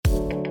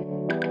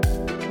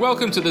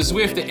Welcome to the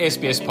Zwift at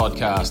SBS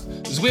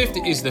podcast.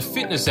 Zwift is the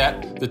fitness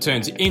app that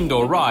turns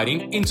indoor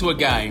riding into a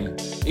game.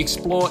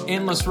 Explore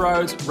endless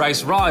roads,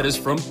 race riders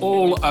from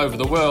all over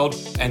the world,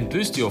 and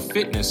boost your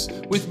fitness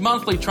with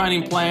monthly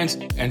training plans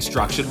and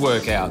structured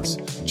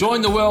workouts.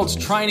 Join the world's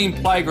training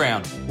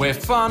playground, where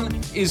fun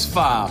is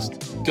fast.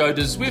 Go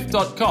to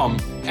Zwift.com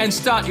and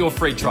start your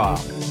free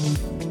trial.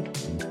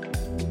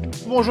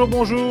 Bonjour.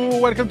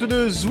 Welcome to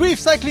the Zwift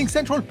Cycling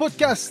Central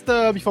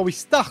podcast. Before we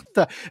start,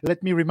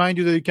 let me remind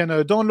you that you can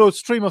download,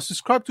 stream, or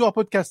subscribe to our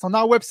podcast on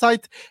our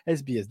website,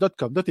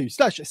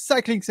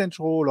 sbs.com.au/cycling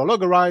central, or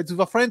log a ride with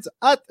our friends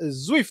at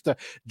Zwift.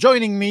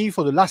 Joining me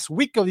for the last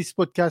week of this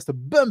podcast, a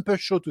bumper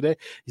show today,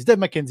 is Dave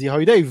McKenzie. How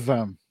are you, Dave?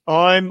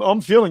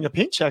 I'm feeling a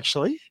pinch,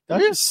 actually. Are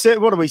you?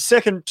 What are we?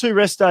 Second, 2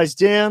 rest days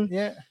down.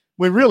 Yeah.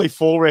 We're really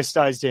 4 rest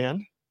days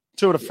down.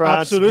 Tour de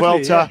France, Absolutely,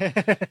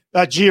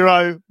 Vuelta,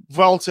 Giro,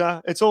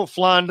 Vuelta. It's all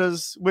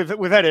Flanders. We've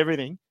had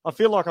everything. I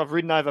feel like I've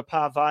ridden over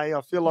Pavé.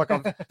 I feel like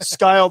I've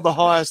scaled the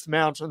highest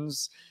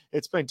mountains.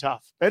 It's been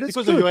tough. But it's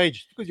because good. of your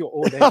age. Because your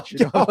old age.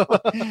 You know?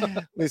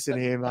 Listen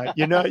here, mate.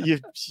 You know,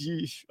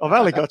 I've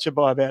only got you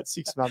by about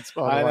 6 months,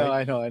 by the way.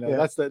 I know.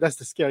 Yeah. That's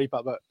the scary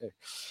part. But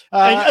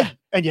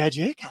and you had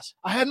your haircut.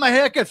 I had my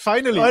haircut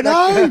finally. I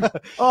know.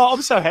 Oh,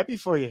 I'm so happy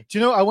for you. Do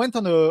you know, I went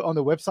on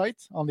the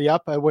website, on the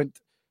app. I went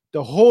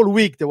the whole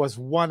week. There was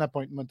one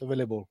appointment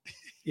available.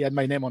 He had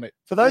my name on it.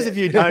 For those of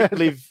you who don't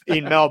live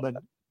in Melbourne,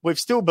 we've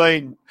still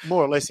been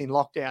more or less in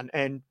lockdown,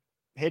 and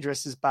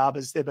hairdressers,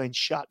 barbers, they've been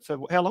shut for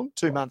how long?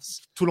 2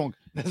 months. Too long.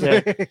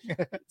 Yeah.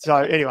 So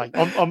anyway,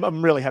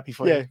 I'm really happy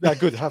for you. Yeah,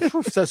 good.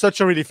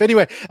 Such a relief.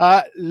 Anyway,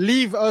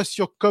 leave us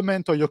your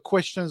comment or your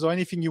questions or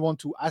anything you want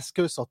to ask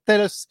us or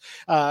tell us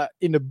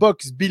in the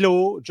box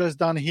below, just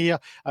down here.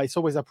 It's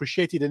always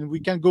appreciated, and we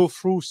can go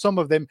through some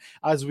of them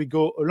as we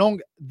go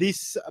along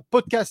this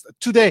podcast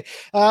today.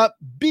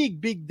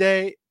 Big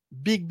day.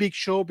 Big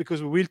show,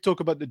 because we will talk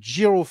about the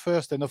Giro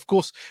first, and of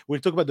course we'll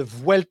talk about the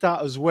Vuelta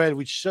as well,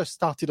 which just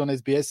started on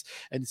SBS,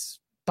 and it's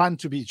planned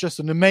to be just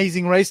an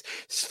amazing race.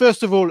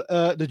 First of all,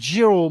 the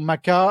Giro,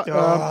 Macca,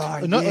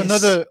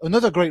 yes.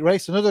 another great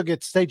race, another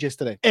good stage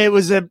yesterday. It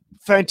was a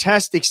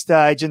fantastic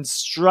stage, and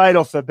straight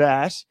off the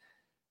bat,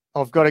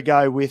 I've got to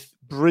go with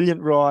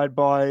brilliant ride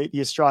by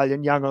the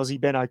Australian young Aussie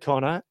Ben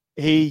O'Connor.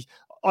 I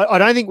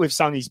don't think we've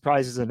sung his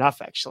praises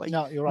enough, actually.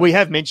 No, you're right. We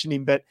have mentioned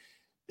him, but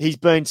he's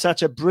been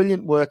such a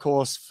brilliant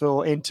workhorse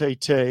for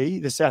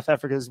NTT, the South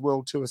Africa's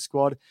World Tour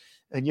squad.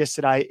 And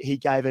yesterday he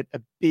gave it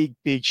a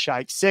big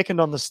shake. Second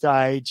on the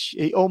stage.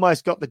 He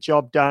almost got the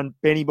job done.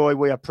 Benny boy,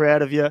 we are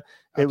proud of you.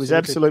 It was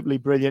absolutely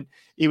brilliant.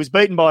 He was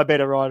beaten by a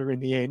better rider in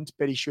the end,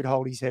 but he should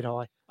hold his head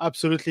high.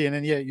 Absolutely. And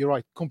then, yeah, you're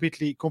right.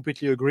 Completely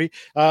agree.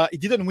 He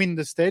didn't win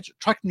the stage.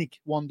 Traknik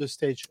won the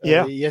stage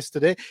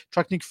yesterday.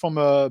 Traknik from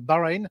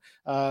Bahrain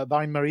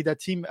Merida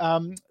team.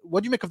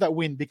 What do you make of that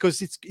win?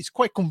 Because it's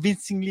quite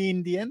convincingly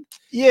in the end.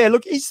 Yeah,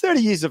 look, he's 30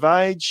 years of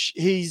age.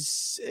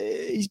 He's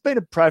been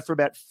a pro for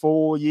about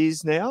 4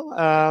 years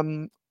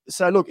now.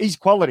 So, look, he's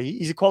quality.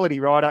 He's a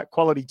quality rider,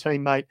 quality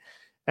teammate.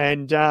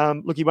 And,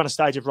 look, he won a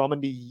stage of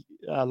Romandy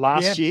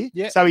last year.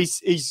 Yeah. So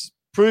he's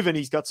proven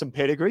he's got some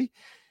pedigree.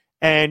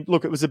 And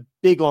look, it was a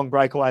big, long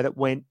breakaway that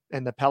went,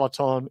 and the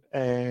peloton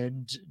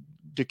and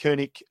De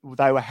Koenig,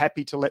 they were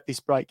happy to let this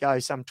break go.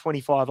 Some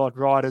 25-odd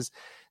riders,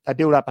 they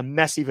built up a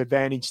massive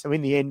advantage. So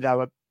in the end, they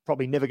were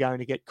probably never going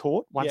to get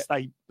caught once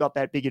they got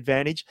that big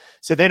advantage.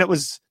 So then it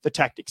was the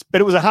tactics.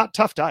 But it was a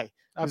tough day.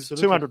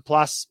 Absolutely.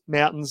 200-plus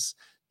mountains.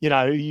 You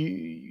know,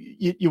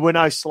 you were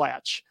no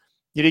slouch.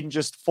 You didn't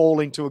just fall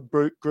into a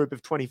group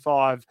of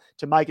 25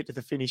 to make it to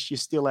the finish. You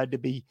still had to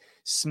be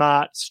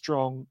smart,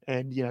 strong,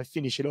 and, you know,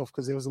 finish it off,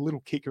 because there was a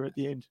little kicker at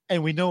the end.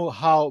 And we know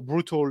how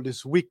brutal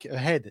this week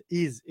ahead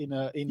is in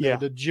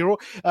the Giro.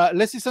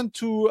 Let's listen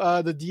to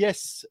the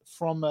DS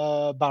from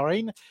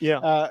Bahrain.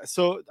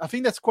 So I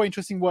think that's quite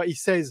interesting what he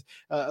says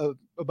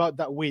about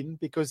that win,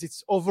 because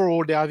it's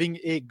overall they're having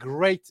a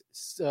great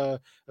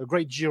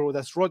Giro.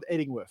 That's Rod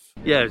Edingworth.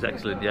 Yeah, it was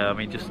excellent. Yeah, I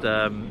mean, just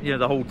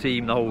the whole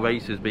team, the whole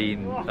race has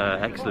been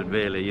excellent,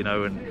 really. You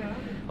know, and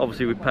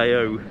obviously with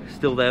Peo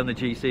still there in the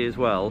GC as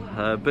well.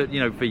 But you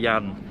know, for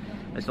Jan,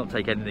 let's not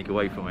take anything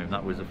away from him.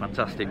 That was a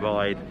fantastic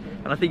ride,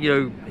 and I think, you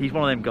know, he's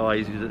one of them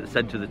guys who's at the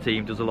centre of the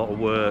team, does a lot of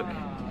work.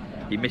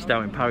 He missed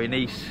out in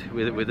Paris-Nice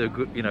with a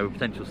good, you know,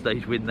 potential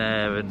stage win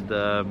there, and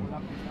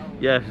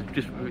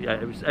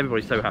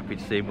everybody's so happy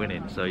to see him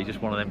winning. So he's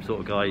just one of them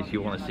sort of guys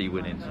you want to see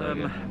winning. So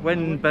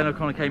when Ben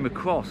O'Connor came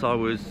across, I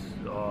was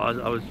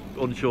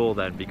unsure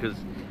then, because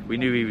we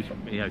knew he was,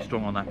 you know,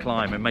 strong on that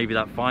climb and maybe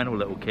that final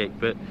little kick.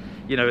 But,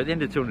 you know, at the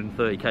end of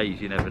 230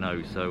 Ks, you never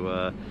know.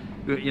 So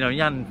you know,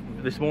 Jan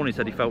this morning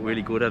said he felt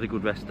really good, had a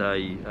good rest day.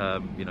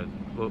 You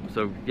know,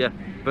 so yeah,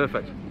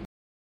 perfect.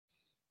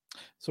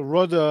 So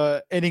Rod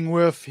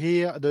Edingworth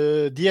here,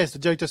 the DS, the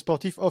Director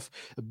Sportif of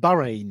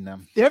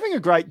Bahrain. They're having a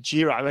great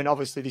Giro, and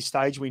obviously this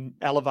stage win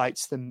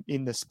elevates them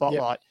in the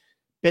spotlight,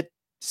 but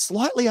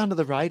slightly under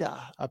the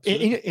radar.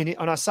 Absolutely.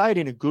 And I say it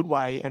in a good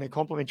way and a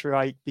complimentary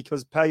way,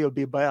 because Pello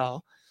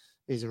Bilbao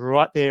is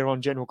right there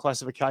on general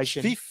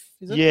classification. Fifth,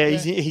 is it? Yeah,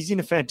 he's in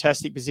a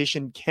fantastic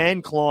position,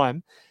 can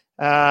climb.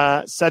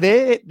 So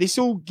this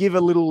will give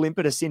a little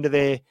impetus into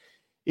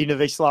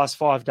these last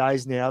 5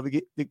 days now.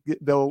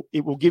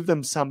 It will give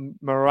them some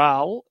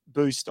morale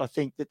boost, I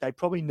think, that they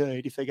probably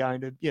need if they're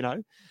going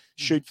to,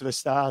 shoot for the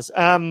stars.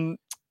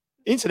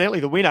 Incidentally,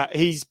 the winner,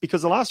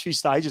 because the last few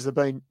stages have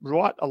been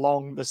right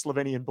along the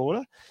Slovenian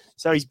border.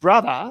 So his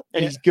brother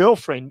and his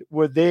girlfriend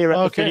were there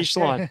at the finish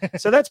line.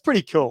 So that's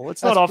pretty cool.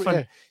 It's not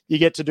often you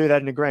get to do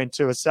that in a Grand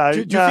Tour. So do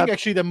you think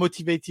actually that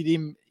motivated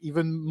him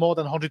even more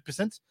than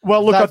 100%?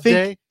 Well, look, I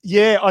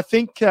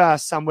think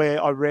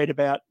somewhere I read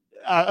about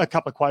a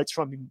couple of quotes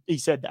from him. He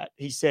said that.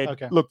 He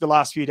said, look, the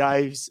last few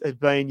days have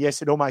been,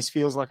 yes, it almost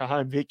feels like a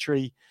home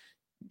victory.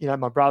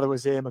 My brother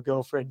was there, my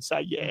girlfriend. So,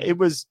 it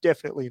was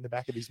definitely in the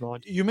back of his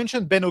mind. You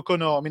mentioned Ben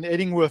O'Connor. I mean,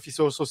 Edingworth is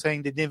also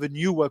saying they never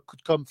knew what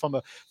could come from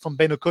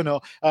Ben O'Connor.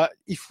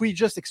 If we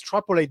just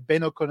extrapolate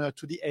Ben O'Connor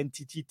to the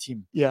NTT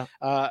team,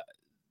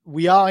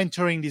 we are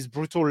entering this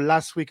brutal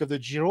last week of the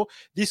Giro.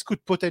 This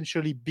could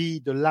potentially be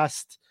the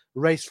last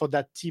race for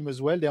that team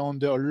as well. They're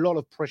under a lot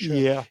of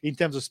pressure in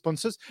terms of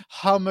sponsors.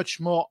 How much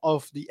more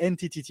of the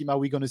NTT team are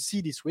we going to see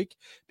this week?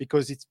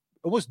 Because it's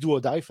almost do or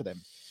die for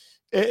them.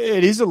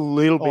 It is a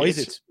little bit. Is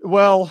it?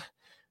 Well,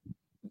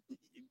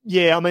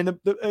 yeah. I mean,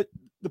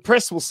 the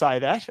press will say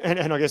that,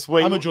 and I guess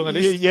I'm a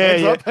journalist.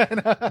 Yeah.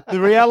 The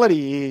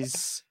reality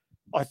is,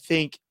 I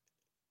think,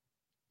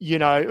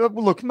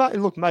 look.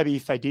 Maybe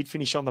if they did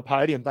finish on the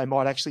podium, they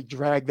might actually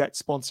drag that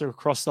sponsor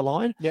across the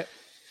line. Yeah.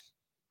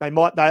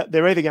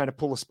 They're either going to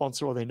pull a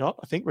sponsor or they're not.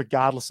 I think,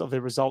 regardless of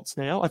their results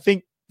now. I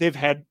think they've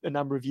had a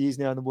number of years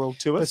now in the World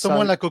Tour. But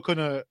someone like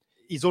O'Connor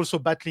is also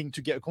battling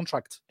to get a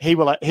contract. He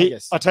will. I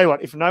tell you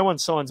what, if no one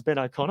signs Ben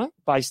O'Connor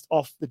based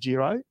off the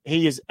Giro,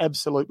 he has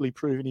absolutely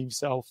proven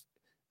himself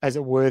as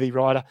a worthy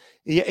rider.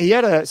 He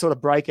had a sort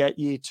of breakout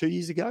year 3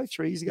 years ago,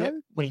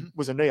 when he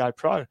was a Neo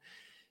Pro.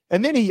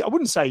 And then I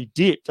wouldn't say he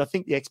dipped. I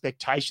think the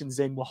expectations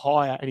then were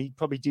higher and he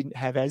probably didn't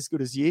have as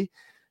good as year.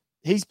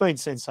 He's been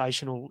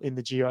sensational in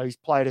the Giro. He's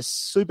played a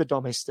super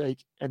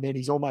domestique and then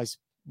he's almost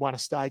won a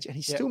stage and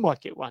he still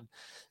might get one.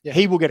 Yeah.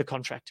 He will get a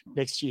contract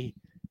next year.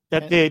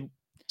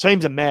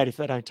 Teams are mad if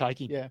they don't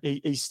take him. Yeah.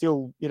 He's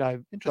still,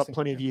 got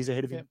plenty of years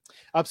ahead of him.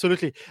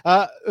 Absolutely.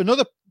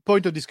 Another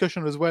point of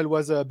discussion as well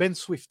was Ben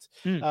Zwift.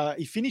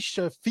 He finished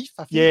fifth,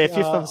 I think,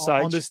 fifth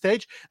on the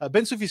stage.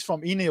 Ben Zwift is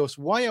from Ineos.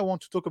 Why I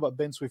want to talk about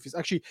Ben Zwift is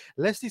actually,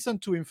 let's listen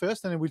to him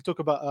first and then we'll talk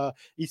about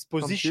his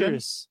position.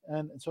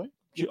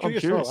 I'm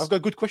curious. I've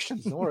got good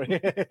questions. Don't worry.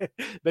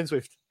 Ben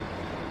Zwift.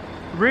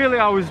 Really,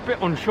 I was a bit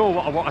unsure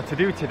what I wanted to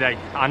do today.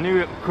 I knew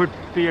it could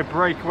be a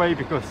breakaway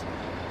because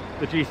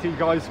the GC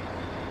guys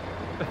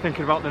are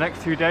thinking about the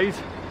next 2 days,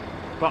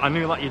 but I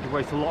knew that you'd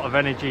waste a lot of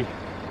energy,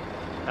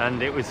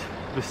 and there's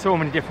so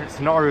many different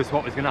scenarios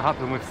what was going to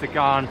happen with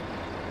Sagan,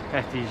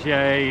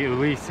 FDJ,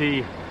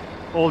 Ulissi,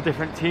 all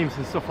different teams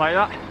and stuff like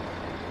that.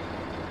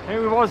 It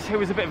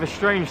was a bit of a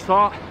strange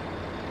start.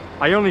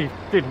 I only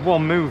did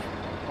one move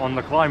on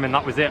the climb and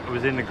that was it. I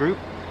was in the group,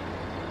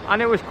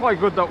 and it was quite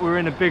good that we were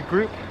in a big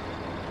group.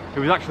 It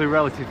was actually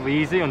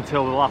relatively easy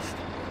until the last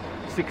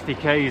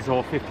 60k's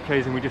or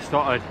 50k's and we just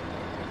started,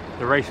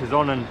 the race was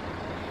on, and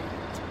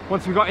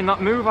once we got in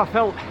that move I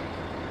felt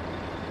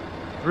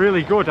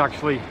really good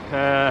actually.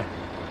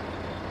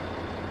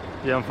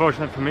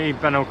 Unfortunately for me,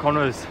 Ben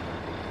O'Connor's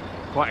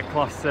quite a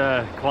class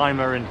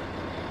climber and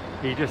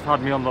he just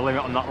had me on the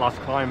limit on that last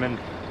climb, and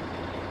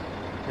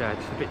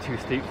just a bit too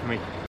steep for me.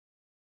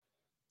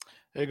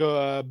 There you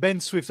go, Ben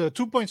Zwift.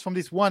 2 points from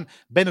this one.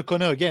 Ben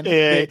O'Connor again.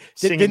 Yeah,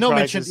 they're not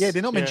mentioning.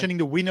 They're not mentioning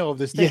the winner of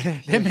the stage. Yeah.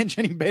 They're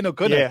mentioning Ben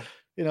O'Connor.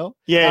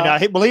 Yeah,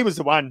 he was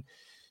the one.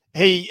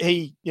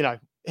 He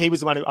was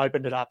the one who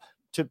opened it up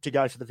to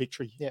go for the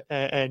victory. Yeah,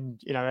 and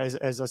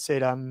as I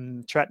said,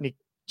 Tratnik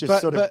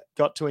just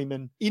got to him.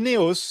 And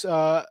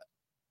Ineos,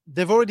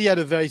 they've already had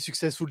a very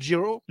successful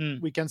Giro.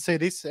 We can say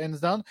this hands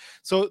down.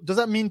 So does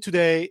that mean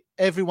today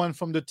everyone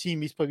from the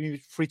team is probably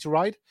free to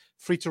ride,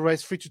 free to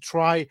race, free to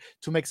try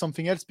to make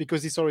something else,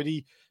 because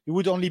it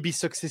would only be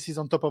successes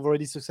on top of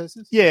already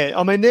successes? Yeah,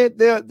 I mean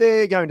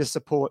they're going to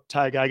support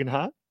Tao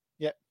Geoghegan.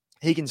 Yeah,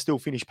 he can still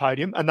finish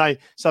podium, and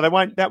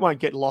that won't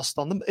get lost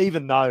on them,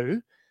 even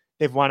though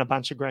they've won a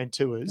bunch of Grand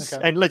Tours.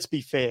 Okay. And let's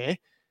be fair,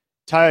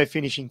 Tao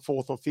finishing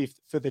 4th or 5th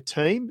for the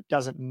team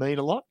doesn't mean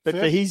a lot, but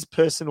for his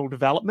personal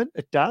development,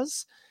 it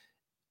does.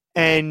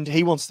 And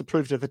he wants to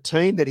prove to the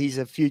team that he's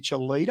a future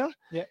leader,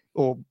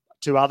 or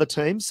to other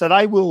teams. So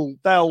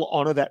they'll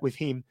honour that with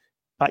him.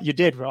 But you're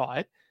dead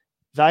right.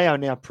 They are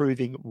now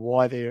proving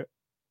why they're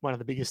one of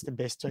the biggest and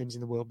best teams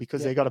in the world,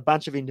 because they've got a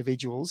bunch of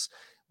individuals.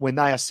 When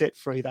they are set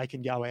free, they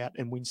can go out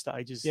and win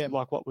stages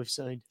like what we've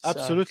seen.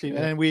 Absolutely. So,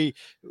 and we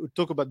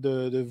talk about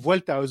the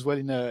Vuelta as well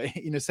in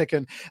a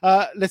second.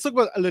 Let's talk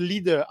about the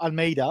leader,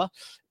 Almeida.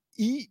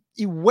 He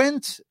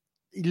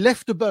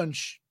left the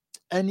bunch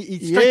and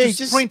he tried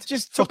to sprint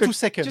just for 2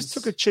 seconds. Just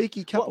took a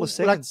cheeky couple of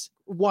seconds.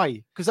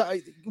 Why?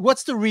 Because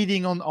what's the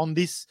reading on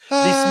this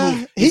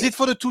move? Is it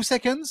for the 2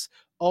 seconds,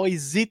 or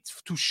is it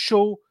to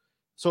show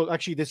So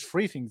actually, there's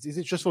three things. Is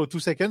it just for 2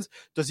 seconds?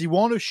 Does he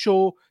want to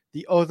show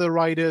the other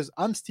riders,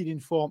 I'm still in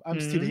form, I'm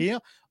still here?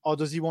 Or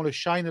does he want to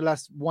shine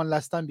one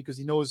last time because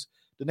he knows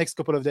the next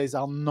couple of days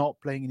are not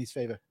playing in his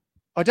favor?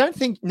 I don't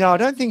think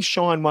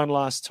shine one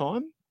last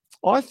time.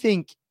 I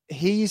think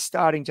he is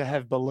starting to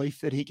have belief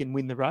that he can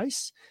win the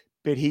race,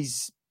 but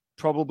he's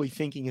probably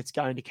thinking it's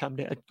going to come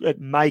down. It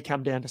may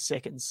come down to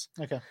seconds.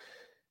 Okay.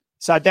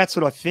 So that's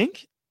what I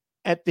think.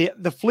 At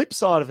the flip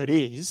side of it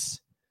is,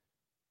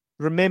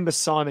 remember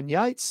Simon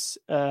Yates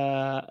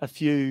a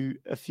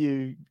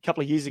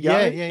couple of years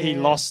ago? He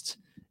lost.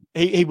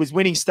 He was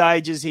winning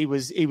stages. He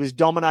was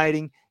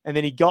dominating, and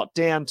then he got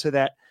down to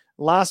that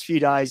last few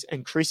days,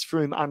 and Chris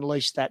Froome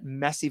unleashed that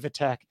massive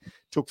attack.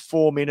 Took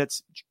 4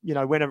 minutes,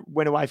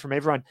 went away from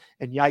everyone,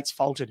 and Yates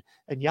faltered.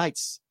 And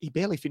Yates, he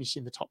barely finished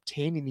in the top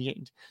 10 in the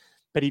end,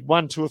 but he'd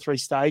won 2 or 3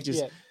 stages.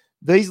 Yeah.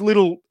 These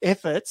little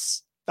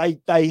efforts,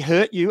 they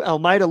hurt you.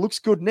 Almeida looks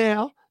good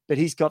now, but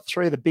he's got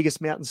 3 of the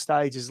biggest mountain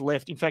stages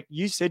left. In fact,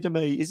 you said to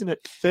me, isn't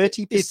it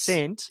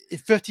 30%?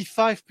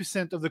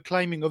 35% of the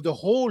climbing of the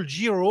whole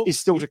Giro is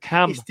still to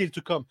come.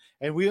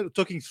 And we're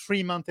talking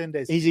 3 mountain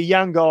days. He's a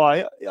young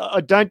guy.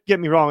 Don't get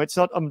me wrong. It's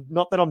not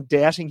that I'm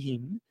doubting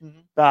him,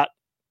 but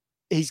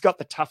he's got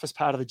the toughest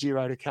part of the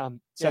Giro to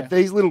come. So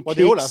these little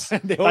kicks,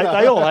 they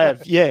all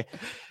have. Yeah.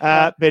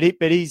 But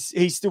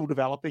he's still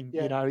developing.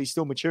 Yeah. He's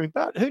still maturing.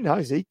 But who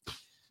knows?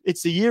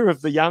 It's the year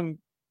of the young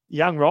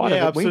rider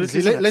that wins.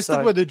 Let's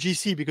talk about the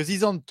GC because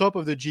he's on top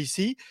of the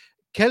GC.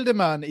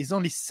 Kelderman is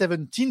only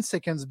 17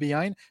 seconds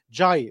behind.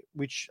 Jai,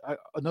 which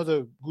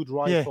another good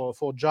ride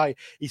for Jai,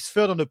 is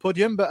third on the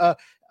podium. But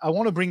I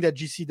want to bring that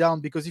GC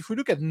down because if we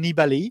look at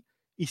Nibali,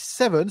 he's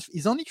 7th.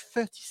 He's only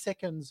 30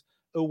 seconds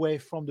away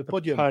from the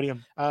podium.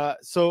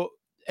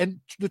 And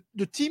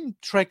the team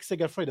Trek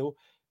Segafredo,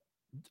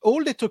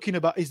 all they're talking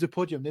about is the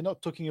podium. They're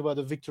not talking about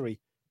the victory.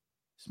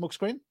 Smoke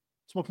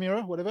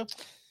mirror, whatever.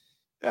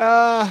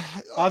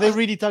 Are they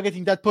really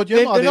targeting that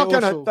podium?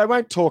 They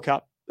won't talk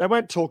up. They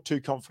won't talk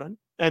too confident,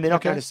 and they're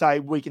not going to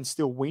say we can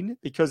still win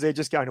because they're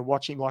just going to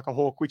watch him like a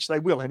hawk, which they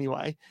will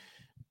anyway.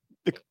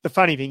 The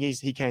funny thing is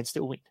he can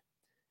still win.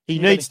 He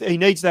needs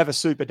to have a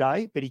super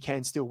day, but he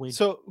can still win.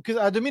 So because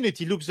at the minute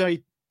he looks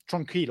very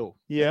tranquilo,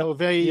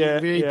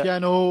 very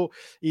piano.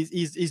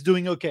 He's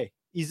doing okay.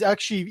 He's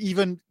actually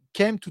even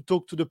came to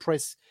talk to the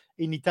press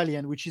in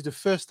Italian, which is the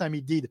first time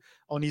he did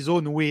on his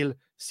own wheel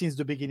since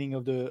the beginning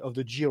of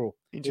the Giro.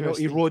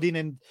 He rode in,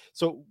 and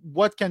so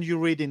what can you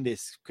read in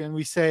this? Can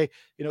we say,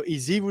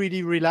 is he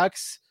really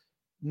relaxed?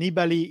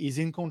 Nibali is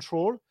in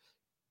control,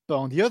 but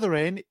on the other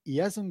end, he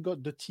hasn't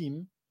got the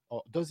team,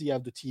 or does he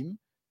have the team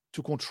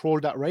to control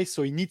that race?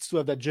 So he needs to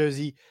have that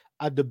jersey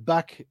at the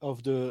back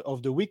of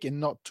the week and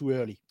not too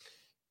early.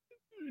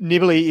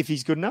 Nibali, if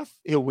he's good enough,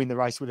 he'll win the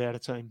race without a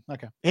team.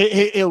 Okay,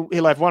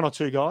 he'll have 1 or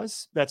 2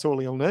 guys. That's all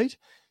he'll need.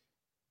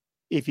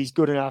 If he's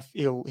good enough,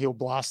 he'll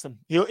blast them.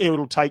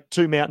 It'll take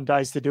 2 mountain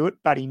days to do it,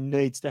 but he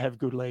needs to have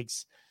good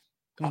legs.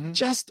 I'm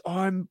just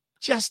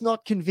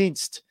not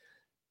convinced.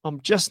 I'm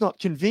not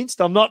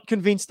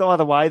convinced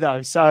either way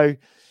though. So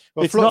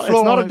it's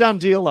not a done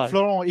deal though.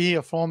 Florent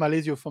here from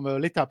Alesio from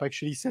L'Etape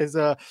actually says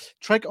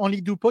Trek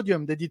only do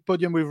podium. They did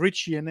podium with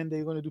Richie, and then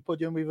they're going to do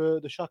podium with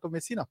the Shark of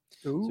Messina.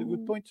 It's a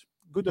good point.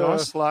 Good,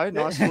 nice flow.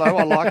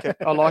 I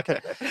like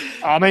it.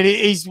 I mean,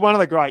 he's one of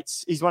the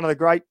greats. He's one of the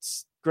great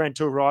Grand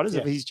Tour riders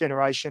of his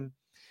generation.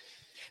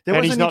 There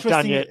was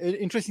an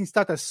interesting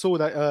stat I saw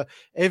that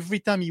every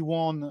time he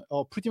won,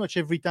 or pretty much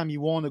every time he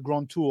won a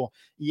Grand Tour,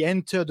 he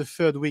entered the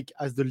 3rd week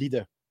as the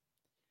leader.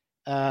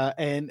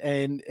 And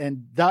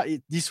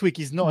that this week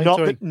is not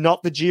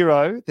the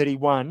Giro that he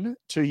won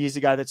 2 years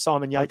ago that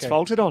Simon Yates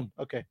faltered on.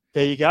 Okay,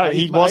 there you go.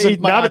 He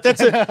wasn't. No, but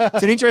it's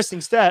an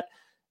interesting stat.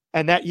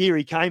 And that year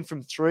he came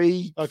from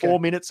 4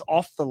 minutes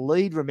off the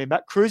lead.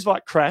 Remember,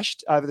 Kruijswijk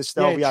crashed over the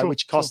Stelvio,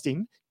 which cost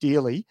him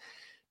dearly.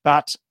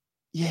 But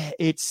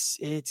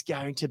it's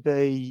going to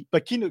be.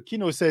 But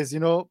Kino says,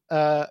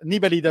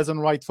 Nibali doesn't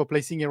ride for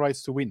placing; he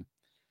rides to win.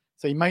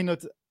 So he might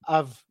not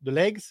have the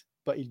legs,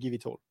 but he'll give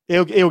it all.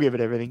 He'll give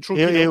it everything. True,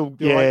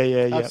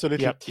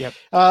 absolutely. Yep.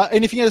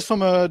 Anything else from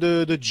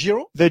the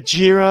Giro? The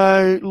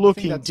Giro,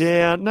 looking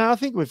down. No, I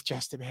think we've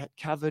just about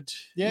covered.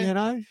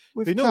 Yeah,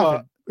 we've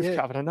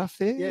covered enough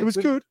there. Yeah, it was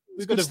good.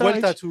 We've got a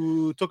Vuelta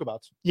to talk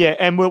about. Yeah,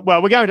 and we're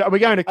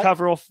going to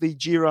cover off the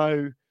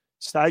Giro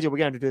stage, or we're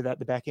going to do that at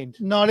the back end?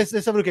 No, let's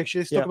have a look actually.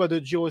 Let's talk about the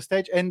Giro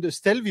stage. And the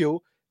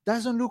Stelvio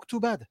doesn't look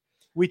too bad.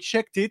 We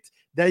checked it.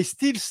 There is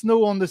still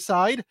snow on the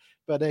side,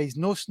 but there is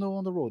no snow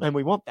on the road. And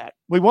we want that.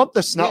 We want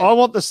the snow. I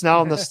want the snow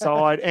on the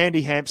side,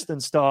 Andy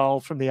Hampston style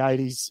from the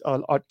 80s,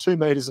 2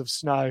 meters of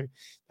snow.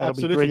 That'll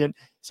be brilliant.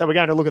 So we're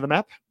going to look at the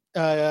map.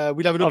 We'll have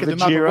a look at the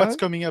map of what's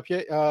coming up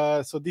here.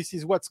 So this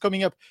is what's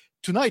coming up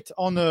tonight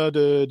on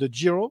the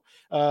Giro.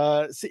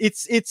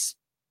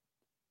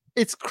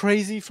 It's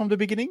crazy from the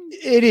beginning.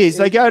 It is.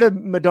 They go to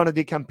Madonna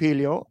di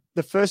Campiglio.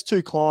 The first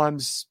 2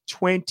 climbs,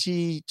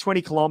 20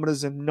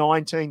 kilometers and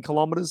 19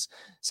 kilometers.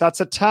 So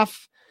it's a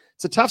tough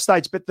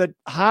stage, but the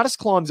hardest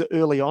climbs are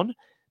early on.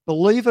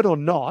 Believe it or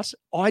not,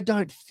 I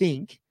don't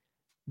think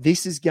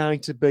this is going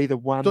to be the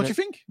one. Don't you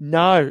think?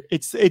 No,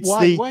 it's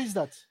Why is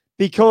that?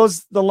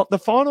 Because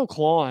the final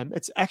climb,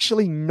 it's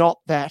actually not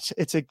that.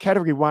 It's a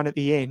category 1 at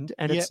the end,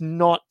 and it's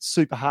not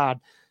super hard.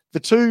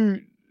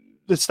 The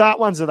start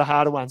ones are the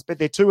harder ones, but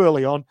they're too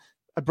early on.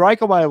 A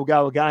breakaway will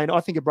go again.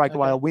 I think a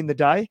breakaway will win the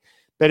day,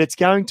 but it's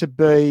going to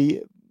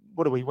be,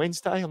 what are we,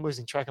 Wednesday? I'm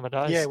losing track of my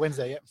days. Yeah,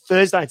 Wednesday, yeah.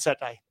 Thursday and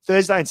Saturday.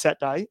 Thursday and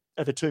Saturday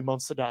are the 2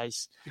 monster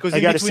days. Because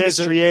they go to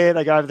Sestriere,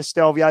 they go over the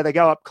Stelvio, they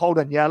go up Col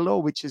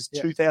d'Agnello, which is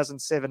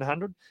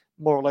 2,700,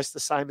 more or less the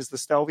same as the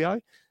Stelvio.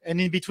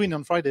 And in between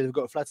on Friday, they've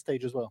got a flat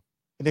stage as well.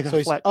 And they've got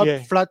so flat,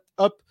 it's up, flat,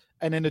 up,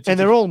 and then and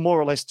they're all more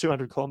or less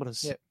 200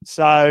 kilometres. Yeah.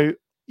 So,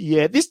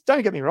 yeah, this,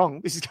 don't get me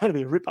wrong, this is going to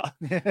be a ripper.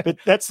 But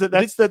that's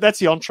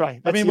the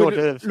entree. That's the hors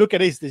d'oeuvre. Look at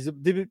this. There's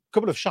a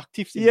couple of shark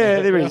teeth.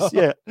 There is.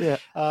 Yeah.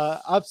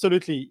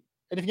 Absolutely.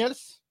 Anything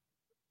else?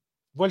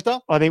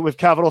 Vuelta? I think we've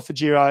covered off the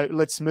Giro.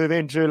 Let's move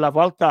into La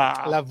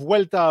Vuelta. La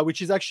Vuelta,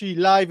 which is actually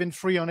live and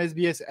free on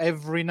SBS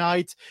every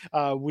night.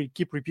 We'll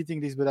keep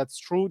repeating this, but that's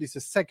true. This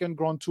is second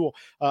Grand Tour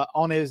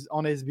on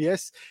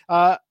SBS.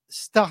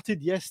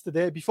 Started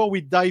yesterday. Before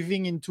we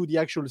diving into the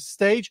actual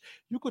stage,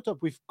 you caught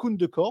up with Koen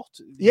de Kort.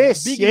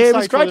 Yes, it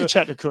was great to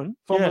chat to Koen.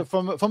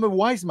 From a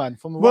wise man.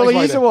 He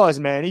is a wise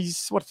man.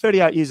 He's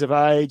 38 years of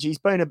age. He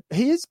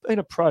has been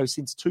a pro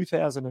since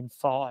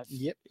 2005.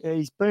 Yep,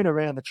 he's been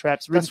around the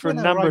traps, ridden for a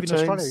number of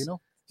teams. Australia, you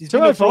know, he's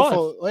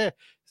 205.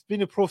 He's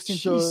been a pro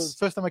since the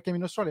first time I came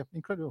in Australia.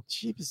 Incredible.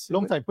 Jeez,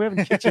 long time. We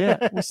haven't catch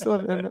yet. We still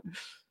haven't.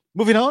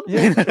 Moving on.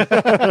 Yeah.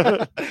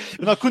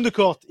 No, Koen de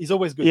Kort is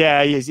always good.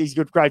 Yeah, he is. He's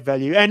good, great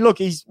value. And look,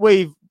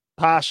 we've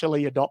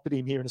partially adopted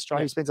him here in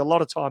Australia. He spends a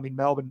lot of time in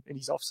Melbourne in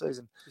his off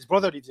season. His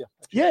brother lives here.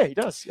 Actually. Yeah, he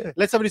does. Yeah.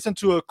 Let's have a listen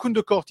to Koen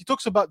de Kort. He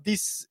talks about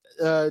this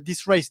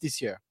race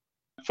this year.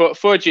 For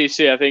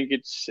GC, I think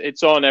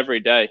it's on every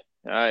day.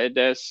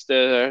 There's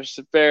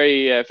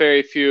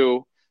very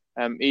few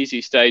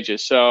easy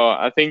stages, so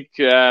I think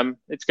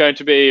it's going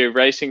to be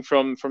racing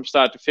from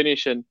start to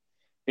finish. And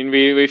I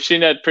mean, we've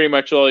seen that pretty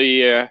much all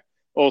year,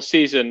 all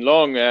season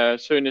long.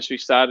 As soon as we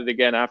started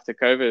again after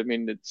COVID, I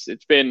mean, it's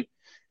been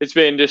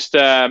just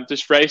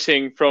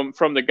racing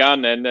from the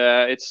gun, and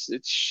it's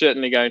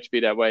certainly going to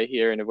be that way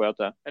here in the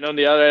Vuelta. And on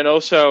the other end,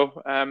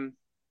 also, I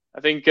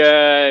think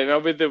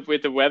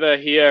with the weather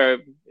here,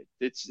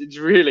 it's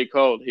really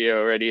cold here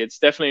already. It's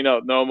definitely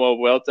not normal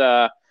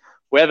Vuelta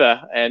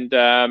weather, and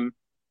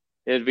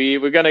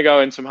we're going to go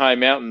in some high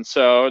mountains,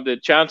 so the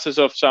chances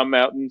of some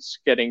mountains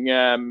getting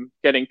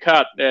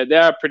cut, they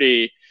are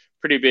pretty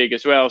big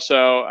as well.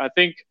 So I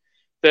think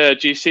the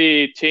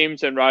GC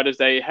teams and riders,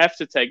 they have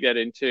to take that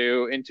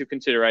into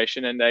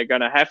consideration, and they're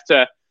going to have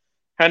to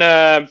kind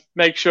of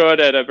make sure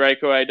that a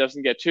breakaway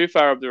doesn't get too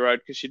far up the road,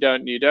 because you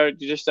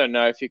just don't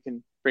know if you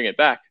can bring it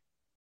back.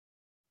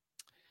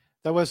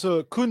 That was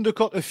Koen de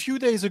Kort a few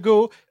days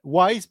ago.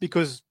 Wise,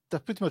 because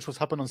that's pretty much what's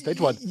happened on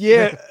stage 1.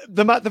 Yeah,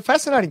 the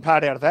fascinating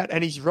part out of that,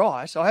 and he's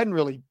right, I hadn't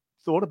really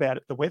thought about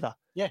it, the weather.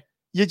 Yeah.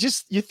 You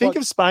think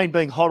of Spain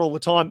being hot all the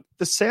time.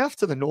 The south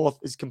to the north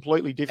is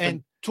completely different.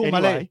 And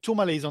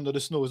Tourmalet is under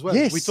the snow as well.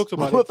 Yes. We talked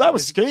about it. That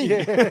was skiing.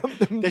 Yeah. They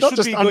Not should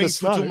just be under going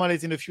snow. to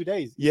Tourmalet in a few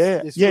days.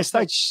 Yeah,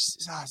 stage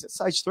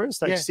 3 or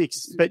stage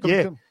 6. But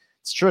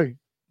it's true.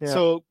 Yeah.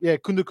 So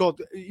Koen de Kort,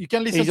 you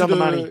can listen to the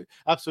money.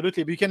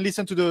 Absolutely, but you can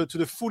listen to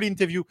the full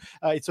interview.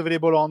 It's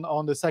available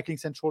on the Cycling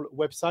Central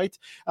website.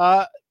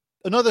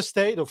 Another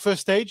stage, or first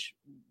stage,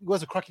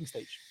 was a cracking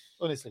stage,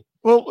 honestly.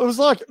 Well, it was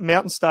like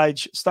mountain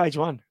stage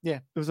 1. Yeah,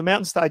 it was a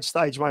mountain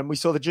stage 1. We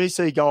saw the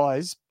GC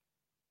guys,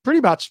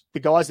 pretty much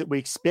the guys that we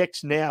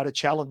expect now to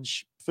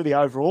challenge for the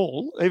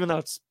overall, even though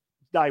it's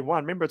day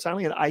 1. Remember, it's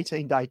only an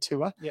 18-day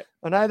tour. Yeah,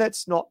 I know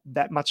that's not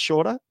that much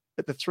shorter,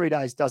 but the 3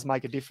 days does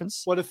make a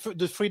difference. Well,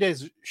 the 3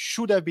 days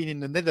should have been in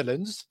the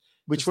Netherlands,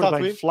 which would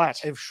have been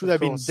flat. It should have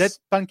been dead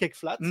pancake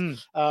flat.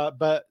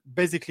 But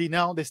basically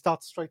now they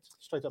start straight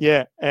up.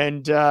 Yeah,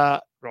 and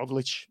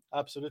Roglic.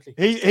 Absolutely.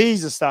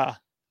 He's a star.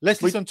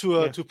 Let's listen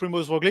to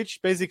Primož Roglic.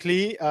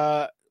 Basically,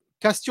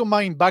 cast your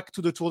mind back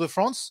to the Tour de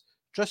France.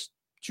 Just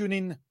tune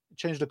in,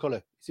 change the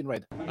color. It's in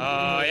red.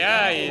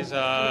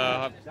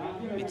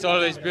 It's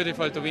always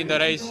beautiful to win the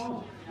race.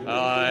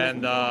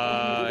 I'm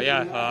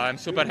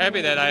super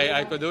happy that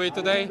I could do it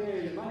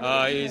today.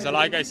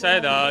 Like I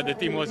said, the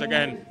team was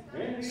again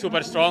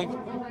super strong,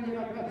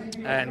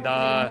 and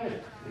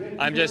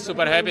I'm just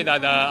super happy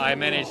that I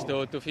managed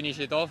to finish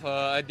it off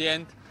at the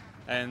end.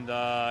 And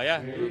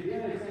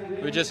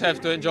we just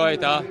have to enjoy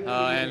it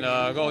and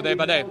go day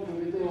by day.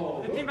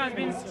 The team has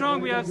been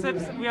strong. We have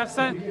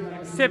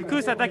Sepp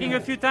Kuss attacking a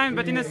few times,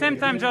 but in the same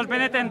time, George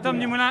Bennett and Tom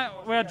Dumoulin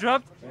were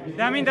dropped.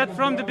 That means that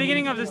from the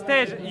beginning of the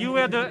stage, you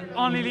were the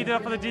only leader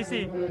for the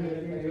GC.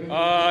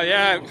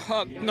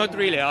 Not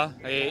really.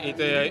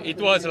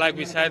 It was like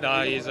we said.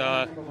 Is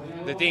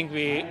the thing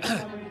we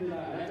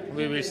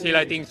will still,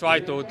 I think, try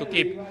to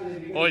keep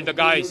all the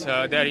guys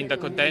there in the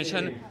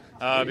contention.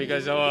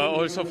 Because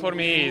also for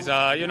me is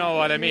you know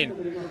what I mean.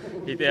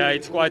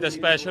 It's quite a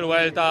special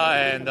Vuelta,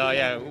 and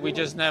we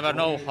just never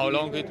know how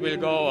long it will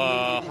go,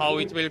 how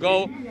it will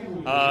go,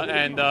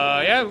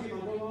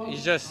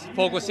 it's just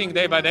focusing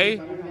day by day,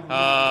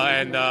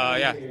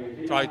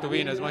 and try to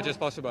win as much as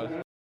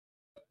possible.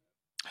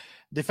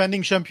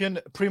 Defending champion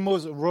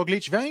Primoz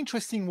Roglic. Very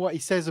interesting what he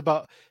says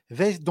about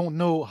they don't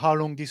know how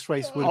long this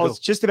race will go. I was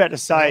just about to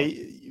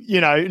say,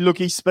 look,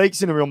 he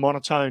speaks in a real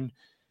monotone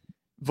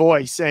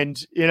voice,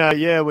 and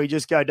we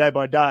just go day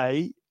by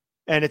day.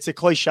 And it's a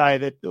cliche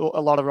that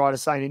a lot of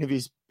riders say in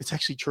interviews. It's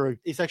actually true.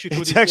 It's actually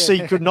true. It's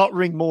actually could not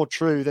ring more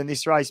true than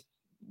this race.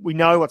 We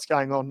know what's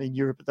going on in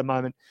Europe at the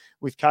moment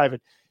with COVID.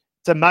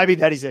 So maybe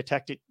that is their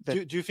tactic.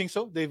 Do you think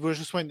so? They were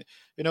just when,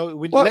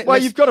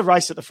 you've got to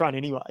race at the front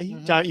anyway,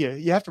 don't you?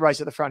 You have to race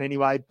at the front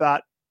anyway,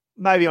 but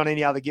maybe on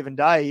any other given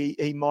day,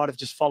 he might have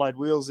just followed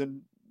wheels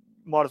and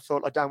might have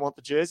thought, I don't want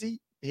the jersey.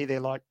 Here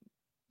they're like,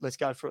 let's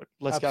go for it.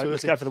 Let's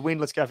go for the win.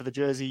 Let's go for the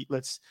jersey.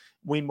 Let's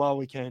win while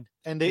we can.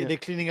 And they're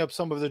cleaning up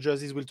some of the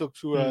jerseys. We'll talk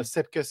to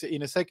Sepp Kuss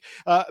in a sec.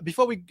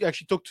 Before we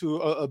actually talk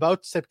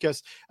about Sepp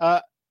Kuss,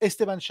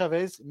 Esteban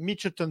Chavez,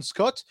 Mitchelton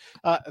Scott,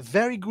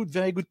 very good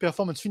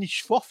performance.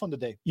 Finished fourth on the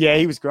day. Yeah,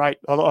 he was great.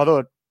 I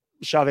thought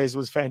Chavez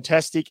was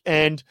fantastic.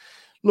 And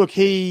look,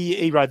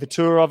 he rode the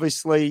Tour,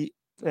 obviously.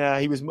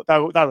 They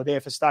were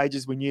there for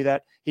stages. We knew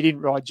that. He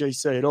didn't ride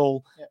GC at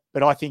all. Yeah.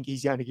 But I think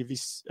he's going to give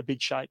this a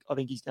big shake. I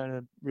think he's going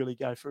to really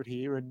go for it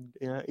here. And,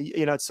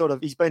 it's sort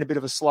of, he's been a bit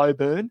of a slow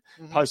burn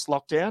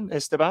post-lockdown,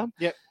 Esteban.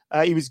 Yeah.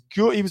 He was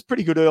good. He was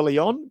pretty good early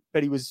on,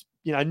 but he was,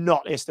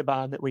 not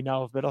Esteban that we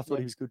know of, but I thought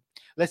he was good.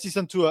 Let's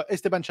listen to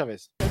Esteban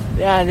Chavez.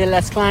 Yeah, the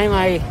last climb,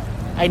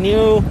 I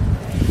knew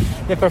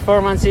the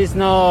performance is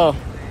not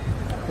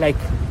like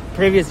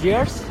previous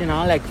years,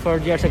 like 4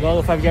 years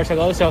ago, 5 years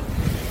ago. So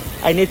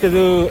I need to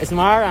do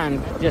smart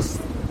and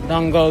just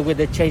don't go with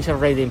the change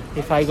of rhythm.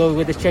 If I go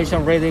with the change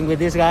of rhythm with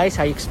these guys,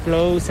 I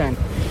explode and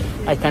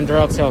I can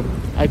drop. So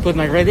I put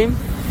my rhythm,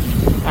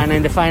 and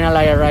in the final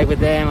I arrive with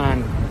them,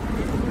 and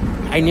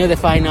I knew the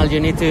final, you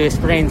need to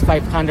sprint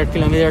 500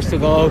 kilometers to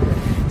go.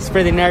 It's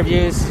pretty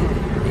nervous.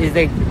 Is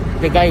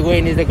the guy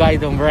win, is the guy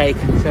don't break.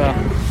 So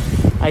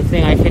I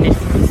think I finished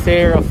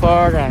third or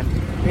fourth, and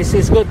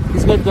it's good.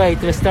 It's good way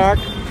to start.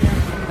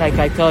 Like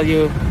I told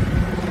you,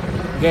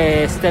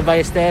 step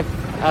by step.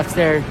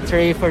 After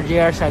 3-4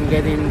 years, I'm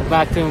getting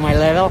back to my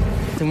level.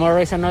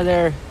 Tomorrow is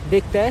another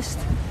big test,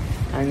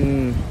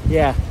 and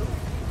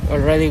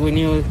already we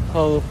knew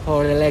how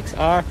the legs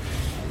are.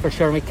 For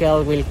sure,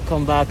 Mikel will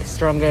come back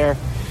stronger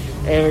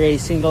every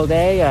single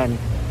day, and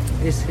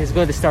it's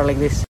good to start like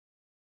this.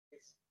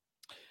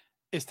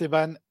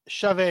 Esteban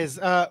Chavez.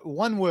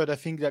 One word I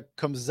think that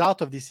comes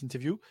out of this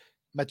interview: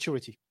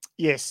 maturity.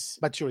 Yes,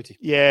 maturity.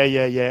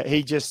 Yeah.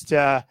 He just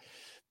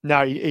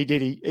no, he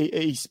did.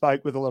 He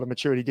spoke with a lot of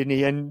maturity, didn't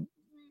he? And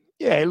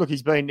look,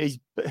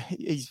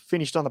 he's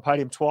finished on the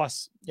podium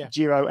twice,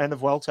 Giro and the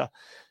Vuelta.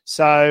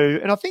 So,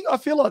 and I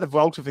feel like the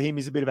Vuelta for him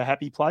is a bit of a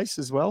happy place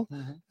as well.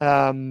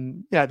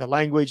 The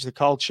language, the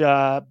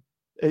culture.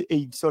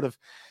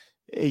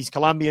 He's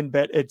Colombian,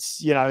 but it's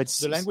the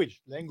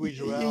language.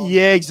 Around.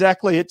 Yeah,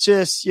 exactly. It's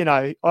just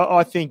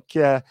I think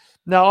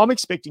I'm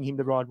expecting him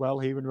to ride well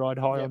here and ride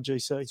high on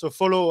GC. So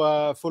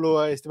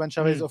follow Esteban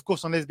Chavez, of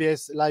course, on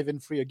SBS live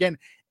and free again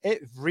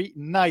every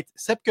night.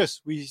 Sepp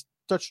Kuss, we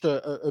touched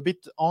a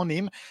bit on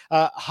him.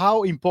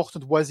 How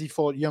important was he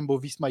for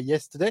Jumbo-Visma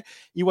yesterday?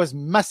 He was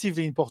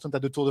massively important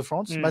at the Tour de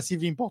France,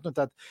 massively important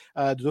at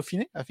the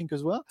Dauphiné, I think,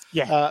 as well.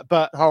 Yeah,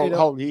 but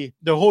whole year.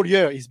 The whole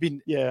year he's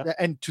been,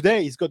 and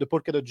today he's got the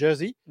polka-dot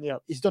jersey. Yeah,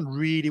 he's done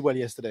really well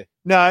yesterday.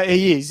 No,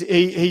 he is.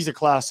 He's a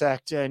class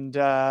act, and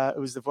it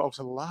was the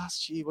Vuelta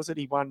last year, was it?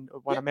 He won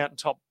a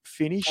mountaintop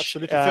finish.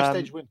 Absolutely, first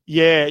stage win.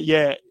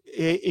 Yeah.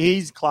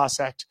 He's a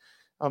class act.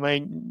 I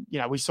mean,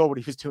 we saw what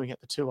he was doing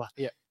at the Tour.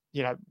 Yeah.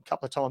 A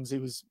couple of times he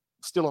was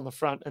still on the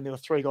front and there were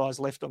 3 guys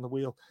left on the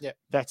wheel. Yeah.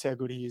 That's how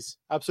good he is.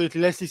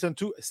 Absolutely. Let's listen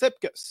to Sepp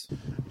Kuss.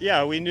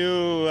 Yeah, we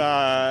knew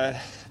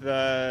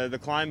the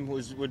climb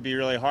would be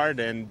really hard,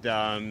 and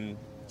the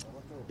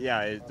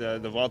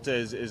Vuelta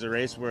is a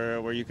race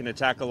where you can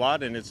attack a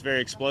lot and it's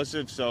very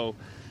explosive. So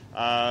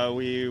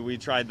we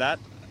tried that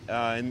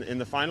in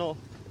the final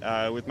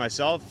with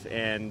myself,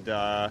 and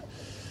I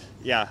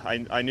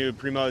knew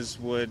Primoz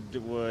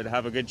would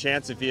have a good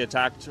chance if he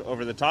attacked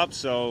over the top.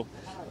 So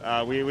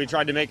we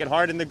tried to make it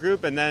hard in the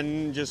group and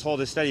then just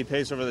hold a steady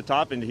pace over the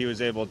top, and he was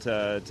able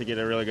to get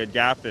a really good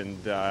gap and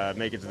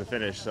make it to the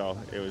finish. So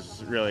it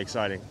was really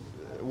exciting.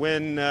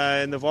 Win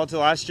in the Vuelta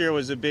last year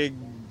was a big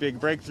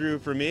breakthrough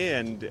for me,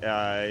 and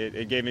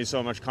it gave me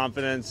so much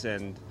confidence.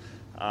 And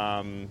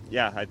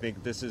I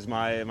think this is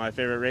my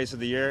favorite race of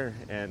the year,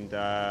 and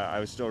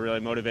I was still really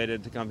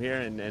motivated to come here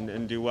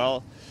and do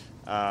well.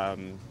 To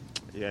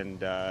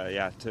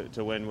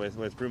win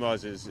with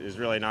Primoz is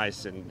really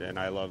nice, and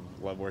I love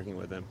working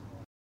with him.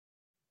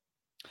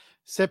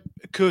 Sepp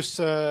Kuss,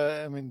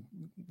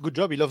 good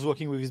job. He loves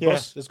working with his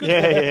boss. That's good.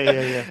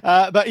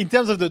 Yeah. But in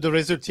terms of the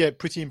result,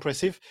 pretty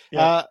impressive.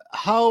 Yeah.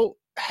 How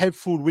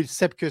helpful will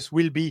Sepp Kuss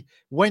will be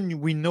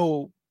when we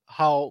know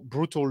how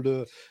brutal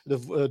the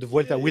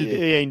Vuelta will be?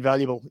 Yeah,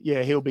 invaluable.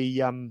 Yeah, he'll be.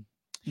 He'll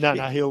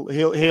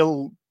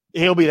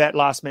he'll be that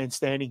last man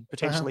standing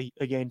potentially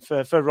again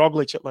for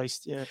Roglic at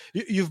least. Yeah,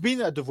 you've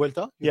been at the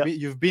Vuelta. Yeah.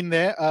 You've been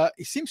there.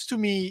 It seems to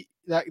me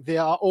that they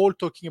are all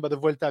talking about the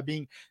Vuelta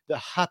being the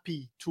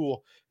happy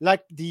tour,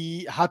 like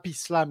the happy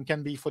slam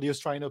can be for the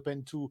Australian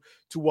Open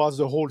towards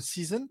the whole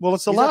season. Well,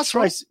 it's the last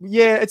race.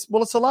 Yeah, it's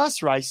the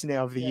last race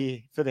now of the year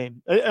for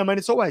them. I mean,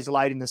 it's always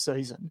late in the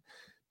season,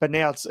 but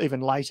now it's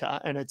even later,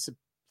 and it's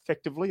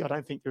effectively, I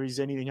don't think there is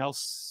anything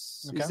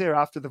else. Okay. Is there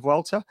after the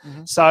Vuelta?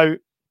 Mhm. So,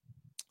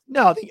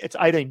 no, I think it's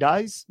 18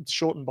 days. It's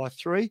shortened by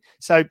 3.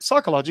 So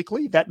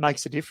psychologically, that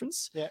makes a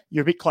difference. Yeah.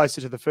 You're a bit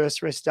closer to the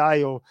first rest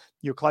day, or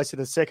you're closer to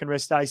the second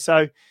rest day.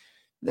 So,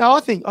 no, I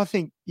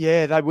think,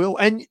 yeah, they will.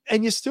 And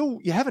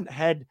you haven't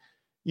had,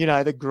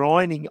 the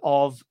grinding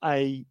of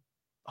a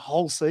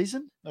whole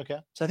season. Okay.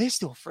 So they're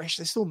still fresh.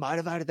 They're still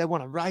motivated. They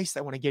want to race.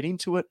 They want to get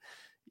into it,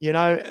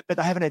 but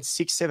they haven't had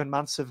 6-7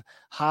 months of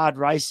hard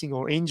racing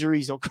or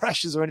injuries or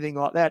crashes or anything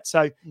like that.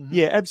 So,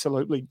 yeah,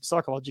 absolutely.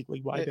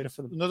 Psychologically, way better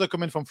for them. Another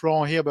comment from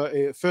Florent here, but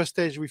first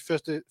stage with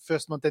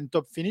first mountain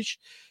top finish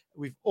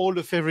with all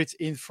the favorites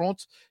in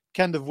front.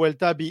 Can the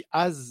Vuelta be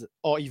as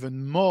or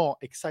even more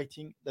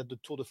exciting than the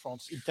Tour de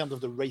France in terms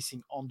of the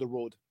racing on the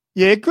road?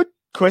 Yeah, good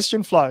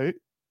question, Flo.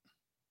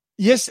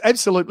 Yes,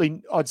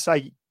 absolutely. I'd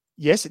say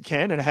yes, it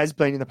can, and it has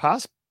been in the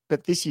past.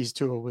 But this year's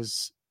tour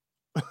was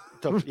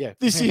top. Yeah,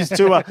 this year's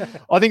tour.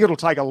 I think it'll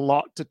take a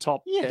lot to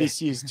top Yeah.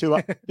 this year's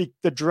tour.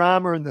 The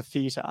drama and the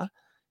theatre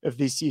of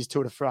this year's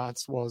Tour de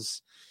France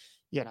was,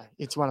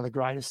 it's one of the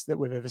greatest that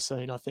we've ever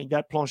seen. I think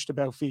that Planche de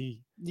Belfi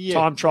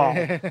time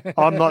trial.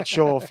 I'm not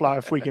sure, Flo,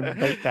 if we can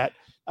beat that.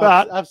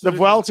 But the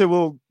Vuelta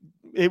will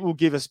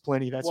give us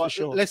plenty. That's for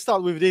sure. Let's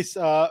start with this.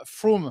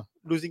 Froome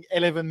losing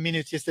 11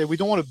 minutes yesterday. We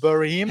don't want to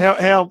bury him.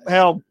 How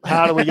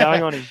hard are we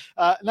going on him?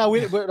 Now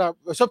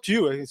it's up to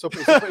you. It's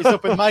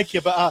open mic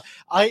here, but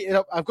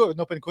I've got an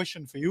open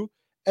question for you.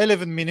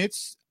 11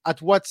 minutes.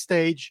 At what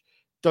stage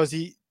does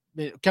he?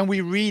 Can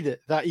we read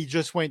that he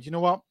just went? You know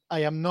what?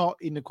 I am not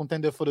in the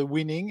contender for the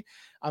winning.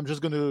 I'm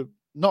just going to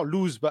not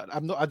lose, but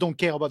I don't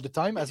care about the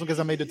time as long as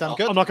I made the time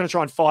cut. I'm not going to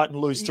try and fight and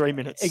lose 3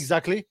 minutes.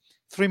 Exactly.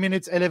 3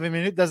 minutes, 11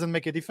 minutes doesn't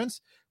make a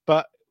difference,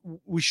 but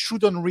we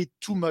shouldn't read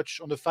too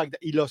much on the fact that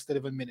he lost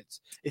 11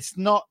 minutes. It's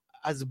not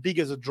as big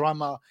as a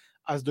drama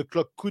as the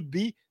clock could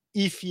be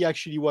if he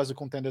actually was a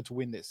contender to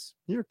win this.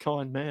 You're a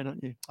kind man,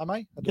 aren't you? Am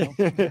I? I don't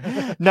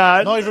know.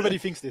 No. Not everybody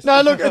thinks this.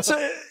 No, look,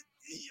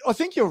 I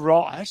think you're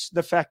right.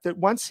 The fact that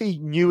once he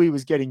knew he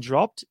was getting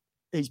dropped,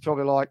 he's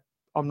probably like,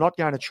 I'm not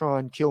going to try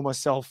and kill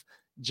myself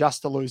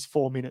just to lose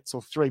 4 minutes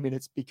or 3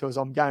 minutes because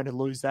I'm going to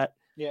lose that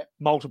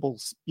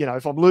multiples,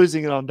 if I'm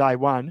losing it on day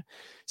one.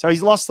 So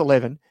he's lost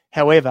 11.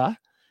 However,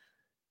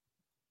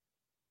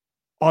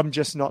 I'm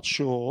just not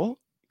sure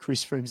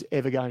Chris Froome's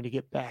ever going to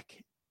get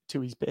back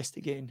to his best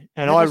again.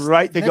 And I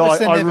rate the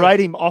guy. I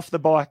rate him off the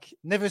bike.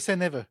 Never say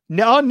never.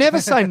 No, I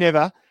never say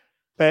never.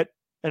 But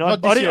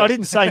I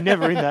didn't say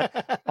never in that.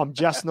 that. I'm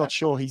just not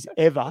sure he's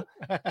ever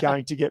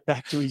going to get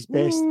back to his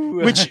best,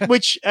 Ooh.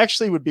 which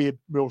actually would be a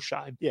real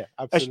shame. Yeah,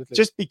 absolutely.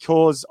 Just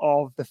because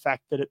of the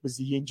fact that it was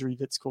the injury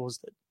that's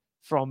caused it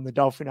from the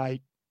Dauphiné.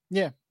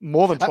 Yeah,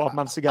 more than 12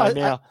 months ago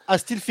now. I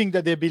still think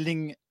that they're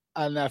building,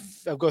 and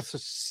I've got a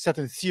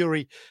certain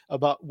theory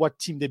about what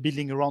team they're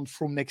building around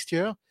Froome next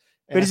year.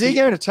 But is he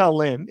going to tell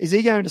them? Is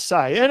he going to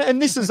say?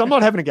 And this is, I'm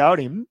not having a go at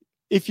him.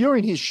 If you're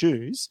in his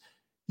shoes,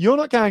 you're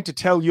not going to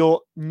tell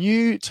your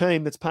new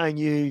team that's paying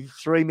you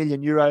 €3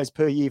 million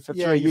per year for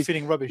 3 years. You're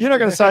feeling rubbish. You're not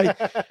going to say,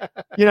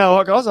 you know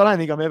what, guys, I don't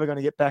think I'm ever going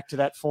to get back to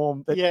that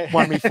form that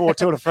won me 4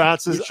 Tour de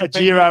France's, a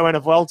Giro and a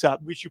Vuelta.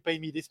 Which you pay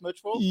me this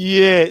much for?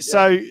 Yeah.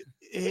 So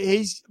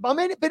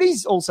but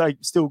he's also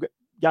still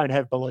going to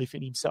have belief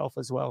in himself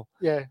as well.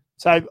 Yeah.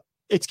 So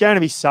it's going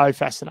to be so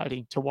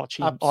fascinating to watch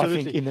him, Absolutely.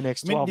 I think, in the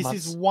next 12 months.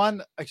 This is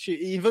one, actually,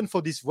 even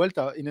for this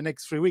Vuelta in the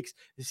next 3 weeks,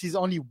 this is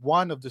only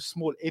one of the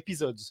small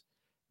episodes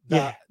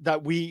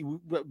that we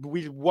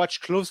will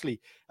watch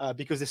closely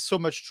because there's so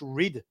much to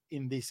read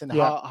in this, and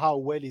how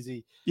well is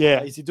he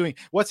doing.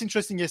 What's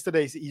interesting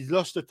yesterday is he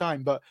lost the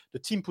time, but the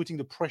team putting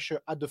the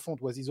pressure at the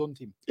front was his own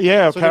team.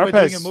 Yeah, so Carapaz,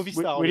 they were doing a movie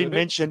star. We didn't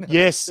mention.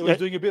 Yes, they were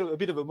doing a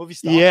bit of a movie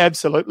star. Yeah,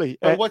 absolutely.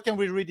 But what can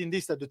we read in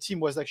this? That the team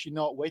was actually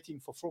not waiting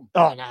for Froome.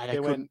 Oh no, they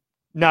couldn't.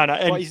 No,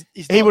 and he's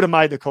he would have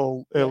made the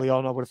call early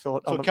on. I would have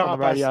thought so on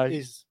the radio.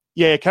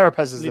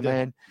 Carapaz is leader. the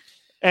man.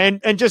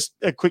 And just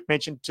a quick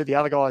mention to the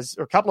other guys,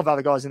 or a couple of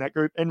other guys in that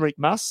group. Enrique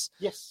Mas.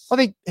 Yes. I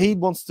think he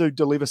wants to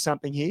deliver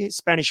something here.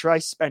 Spanish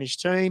race, Spanish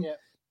team,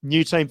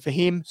 new team for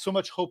him. So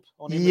much hope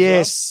on him.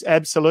 Yes,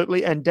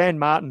 absolutely. And Dan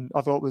Martin,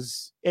 I thought,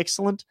 was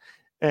excellent.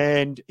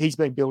 And he's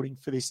been building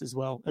for this as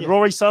well. And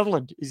Rory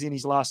Sutherland is in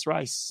his last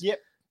race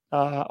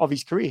of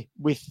his career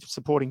with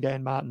supporting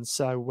Dan Martin.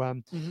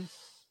 So,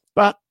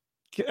 but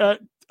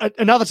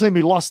another team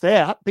who lost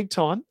out big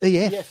time,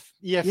 EF.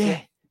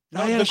 Yeah.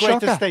 Not the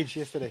greatest stage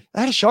yesterday. They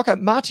had a shocker.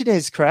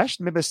 Martinez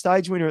crashed. Remember,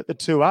 stage winner at the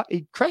Tour.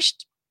 He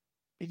crashed.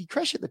 Did he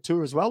crash at the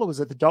Tour as well, or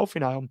was it the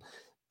Dauphiné? I'm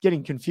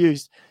getting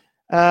confused.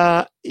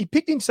 He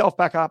picked himself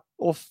back up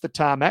off the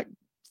tarmac,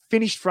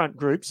 finished front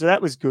group, so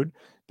that was good.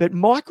 But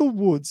Michael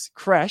Woods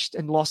crashed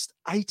and lost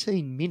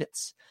 18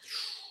 minutes.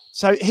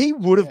 So he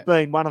would have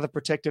been one of the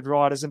protected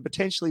riders and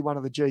potentially one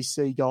of the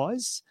GC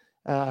guys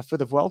for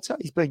the Vuelta.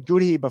 He's been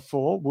good here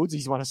before, Woods.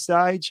 He's won a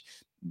stage,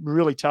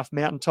 really tough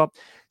mountaintop.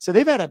 So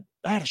they had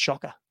a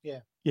shocker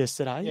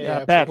yesterday.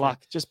 Yeah, bad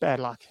luck, just bad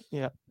luck.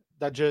 Yeah.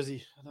 That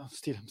jersey. No, I'm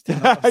still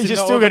you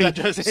just still got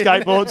jersey.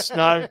 Skateboards?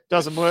 No,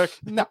 doesn't work.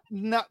 No,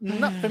 not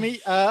for me.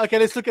 Okay,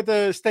 let's look at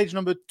the stage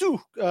number 2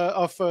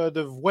 of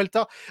the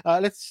Vuelta.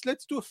 Let's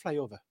do a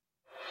flyover.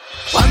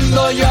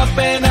 Cuando yo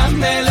apenas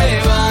me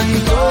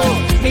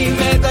levanto, mi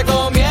meta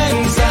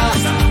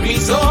comienza,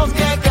 mis ojos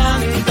que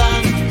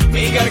cantan,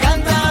 mi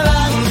garganta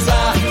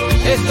danza,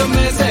 estos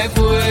meses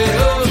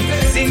fueron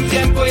sin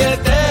tiempo y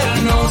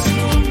eternos,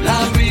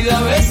 la vida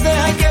a veces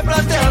hay que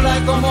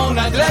plantearla como un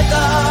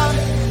atleta.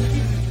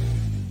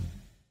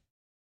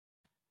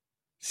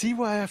 See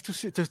what I have to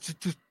say?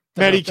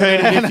 Matty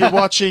Keenan, if you're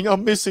watching,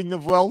 I'm missing the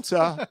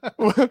Vuelta.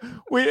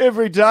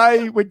 Every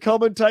day we'd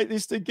commentate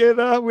this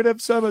together. We'd have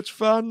so much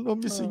fun. I'm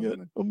missing it.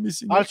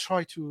 I'll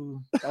try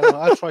to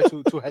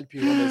help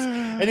you on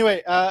this.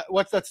 Anyway,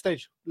 what's that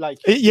stage like?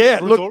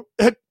 Brutal.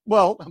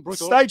 Look,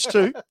 Brutal. Stage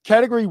 2,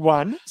 Category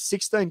 1,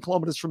 16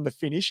 kilometres from the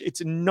finish.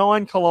 It's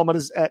 9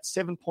 kilometres at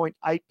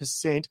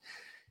 7.8%.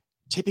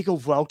 Typical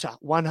Vuelta,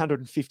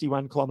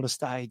 151 kilometre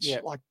stage. Yeah.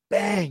 Like,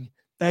 bang.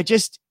 They're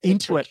just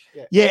into it.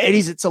 Yeah. It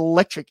is. It's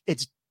electric.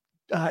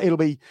 It'll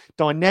be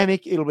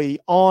dynamic. It'll be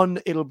on.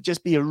 It'll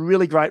just be a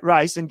really great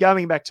race. And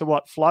going back to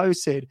what Flo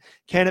said,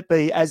 can it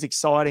be as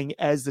exciting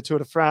as the Tour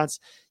de France?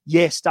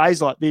 Yes,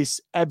 days like this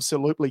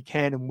absolutely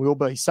can and will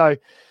be. So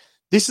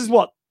this is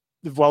what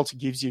the Vuelta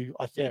gives you,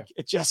 I think.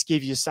 It just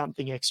gives you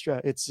something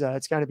extra. It's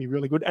going to be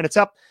really good. And it's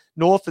up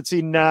north. It's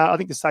in, I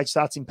think the stage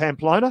starts in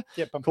Pamplona.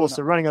 Yeah, Pamplona. Of course,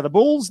 the running of the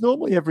bulls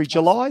normally every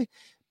July.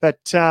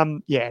 But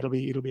it'll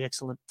be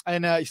excellent.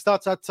 And it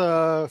starts at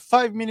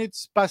 5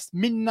 minutes past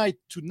midnight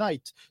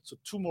tonight, so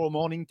tomorrow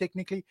morning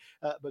technically,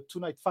 but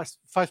tonight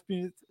 5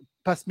 minutes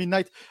past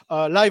midnight,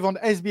 live on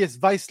SBS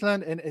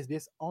Viceland and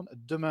SBS on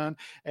demand.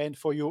 And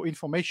for your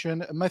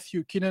information,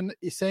 Matthew Keenan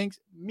is saying,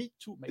 "Me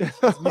too, mate."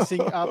 He's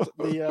missing out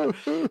the.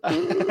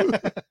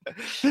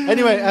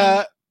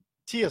 Anyway.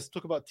 Tears.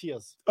 Talk about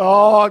tears.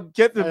 Oh,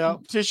 get the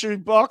tissue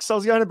box. I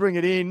was going to bring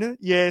it in.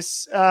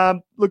 Yes.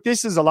 Look,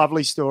 this is a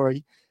lovely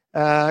story.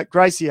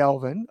 Gracie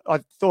Alvin, I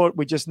thought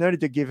we just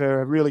needed to give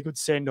her a really good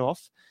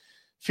send-off.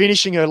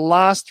 Finishing her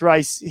last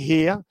race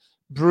here,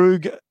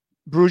 Bruges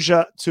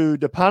to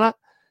De Panne,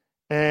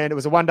 and it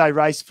was a one-day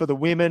race for the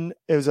women.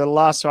 It was her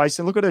last race,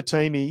 and look at her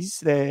teamies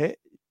there,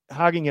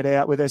 hugging it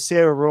out with her.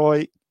 Sarah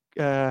Roy,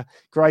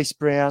 Grace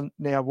Brown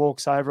now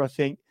walks over, I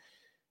think,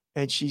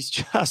 and she's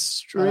just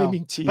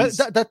streaming tears.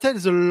 But that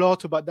tells a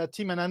lot about that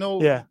team. And I know,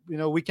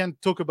 we can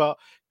talk about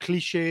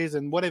cliches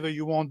and whatever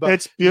you want, but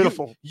it's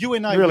beautiful. You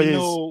and I really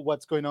know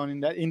what's going on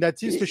in that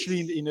team,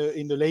 especially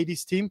in the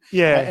ladies team.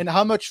 Yeah. And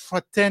how much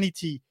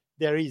fraternity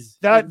there is.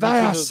 They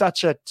are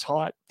such a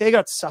tight, they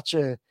got such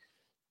a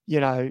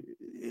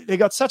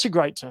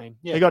great team.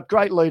 Yeah. They got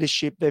great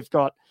leadership. They've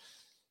got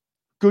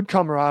good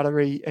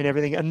camaraderie and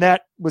everything. And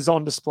that was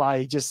on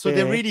display just so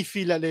there. They really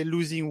feel like they're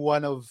losing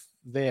one of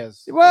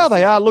theirs. Well,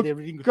 they are. Look,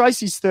 really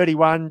Gracie's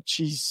 31.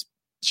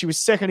 She was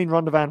second in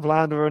Ronde van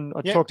Vlaanderen.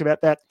 I talked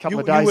about that a couple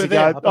of days ago.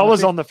 There, I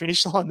was on the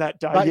finish line that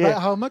day. By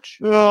how much?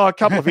 Oh, a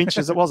couple of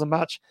inches. It wasn't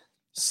much.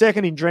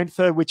 Second in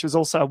Drenthe, which was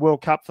also a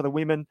World Cup for the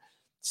women.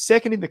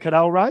 Second in the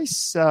Cadel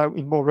race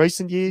in more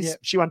recent years. Yeah.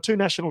 She won 2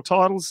 national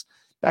titles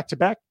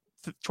back-to-back,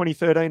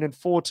 2013 and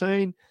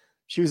 14.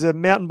 She was a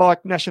mountain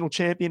bike national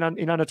champion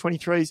in under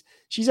 23s.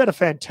 She's had a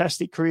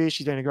fantastic career.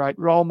 She's been a great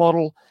role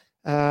model.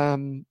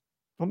 I'm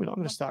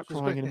going to start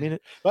crying in a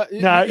minute. But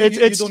you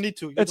don't need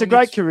to. It's a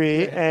great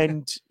career,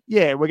 and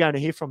we're going to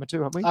hear from her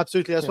too, aren't we?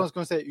 Absolutely. That's what I was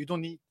going to say. You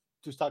don't need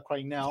to start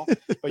crying now,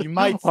 but you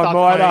might start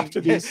crying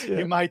after this.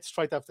 You might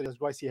straight after this.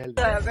 Gracie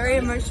Helvin. Very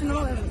emotional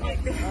and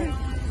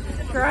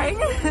crying.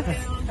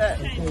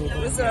 It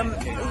was a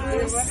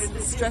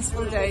really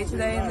stressful day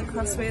today in the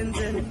crosswinds,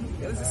 and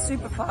it was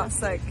super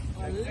fast. Like,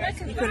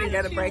 you couldn't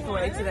get a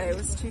breakaway today. It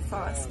was too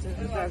fast,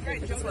 and I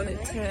just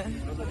wanted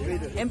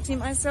to empty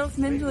myself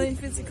mentally and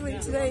physically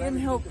today and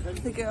help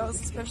the girls,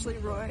 especially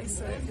Roy.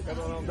 So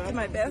did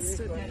my best,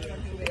 and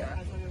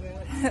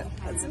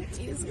had some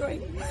tears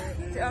going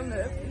down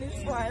the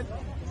finish line.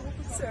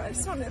 So I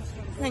just want to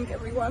thank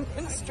everyone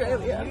in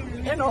Australia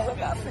and all of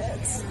our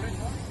fans.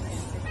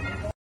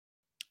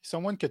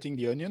 Someone cutting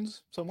the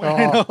onions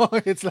somewhere.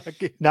 It's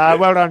like no.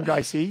 Well done,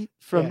 Gracie.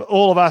 From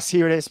all of us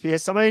here at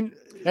SBS. I mean,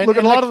 look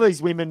at a lot of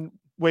these women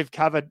I've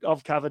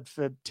covered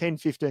for 10,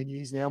 15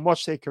 years now and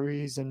watched their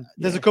careers. And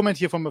there's a comment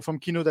here from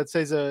Kino that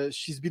says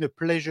she's been a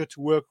pleasure to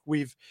work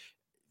with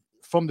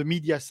from the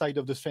media side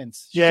of the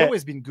fence. She's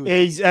always been good.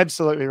 He's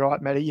absolutely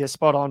right, Matty. Yeah,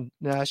 spot on.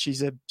 No,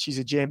 she's a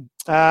gem.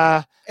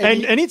 And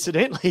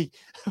incidentally,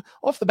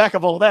 off the back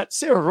of all of that,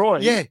 Sarah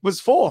Roy was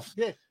fourth.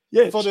 Yeah.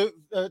 for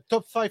the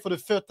top 5 for the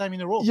 3rd time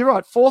in a row. You're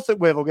right. 4th at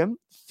Wevelgem,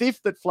 5th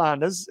at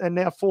Flanders, and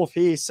now 4th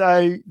here.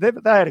 So they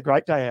had a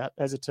great day out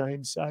as a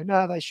team. So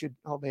no, they should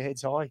hold their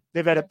heads high.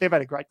 They've had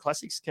a great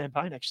classics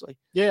campaign actually.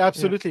 Yeah,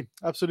 absolutely,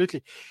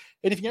 absolutely.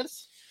 Anything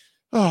else?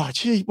 Oh,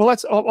 gee. Well,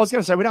 I was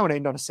going to say we don't want to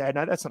end on a sad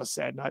note. That's not a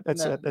sad note.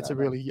 That's a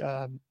really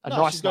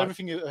nice she's got note.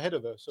 everything ahead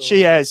of her. So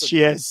She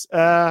has.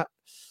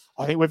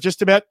 I think we've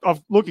just about. I'm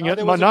looking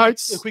at my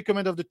notes. A quick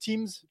comment of the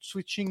teams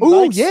switching.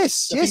 Oh, bikes.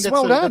 yes,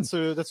 well done.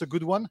 That's a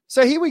good one.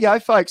 So here we go,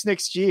 folks.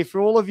 Next year,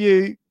 for all of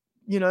you,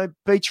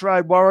 beach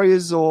road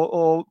warriors,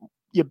 or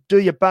you do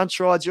your bunch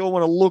rides, you all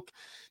want to look.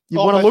 You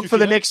want to look for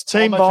the next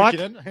team bike,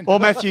 or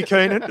Matthew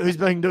Keenan, who's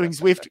been doing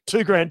Zwift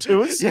 2 Grand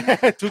Tours. Yeah, 2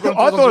 Grand Tours.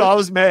 I thought I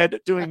was mad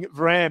doing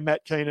Ram,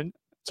 Matt Keenan.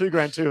 2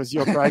 Grand Tours,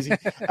 you're crazy.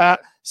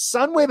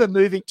 Sunweb are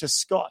moving to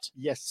Scott.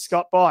 Yes.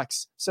 Scott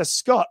Bikes. So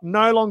Scott,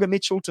 no longer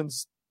Mitchelton.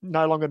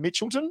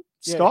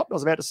 Scott, I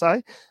was about to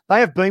say. They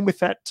have been with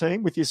that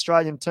team, with the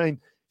Australian team,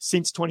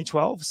 since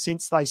 2012,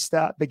 since they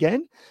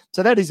began.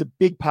 So that is a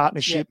big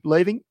partnership,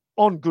 leaving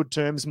on good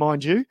terms,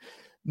 mind you.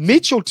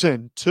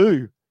 Mitchelton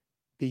to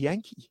the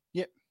Yankee.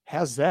 Yep.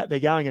 How's that? They're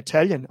going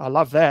Italian. I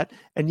love that.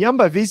 And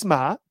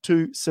Jumbo-Visma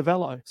to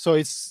Cervelo. So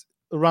it's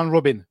a round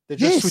robin. They're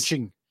just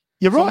switching.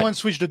 You're right. Someone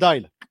switched the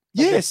dial.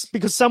 Yes,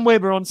 because somewhere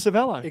we're on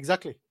Cervelo.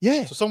 Exactly.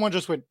 Yeah. So someone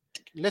just went,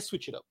 let's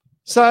switch it up.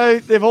 So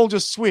they've all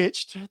just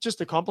switched, just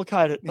to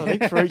complicate it, I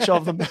think, for each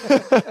of them.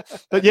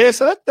 But yeah,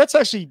 so that's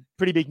actually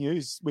pretty big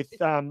news.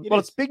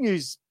 It's big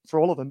news for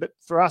all of them, but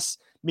for us,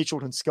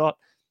 Mitchelton Scott,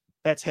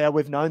 that's how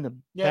we've known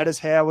them. Yeah. That is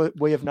how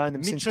we have known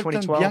them since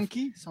 2012.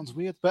 Yankee sounds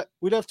weird, but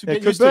we'd have to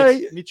get used to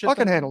it. Mitchelton. I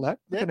can handle that.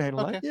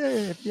 That.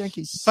 Yeah,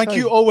 Yankees. Thank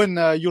you, Owen.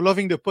 You're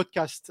loving the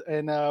podcast,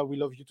 and we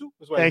love you too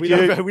as well. Thank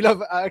you. We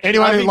love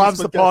anyone who loves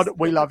the pod.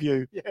 We love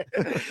you. Yeah,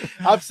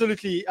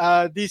 absolutely.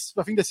 I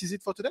think this is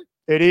it for today.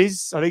 It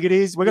is. I think it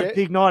is. We've got a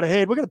big night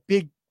ahead. We've got a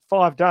big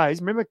 5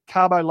 days. Remember,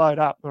 carbo load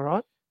up. All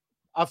right.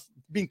 I've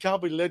been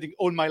carb loading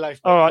all my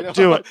life. All right,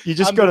 do it. You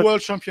just got the world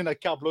champion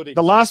at carb loading.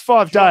 The last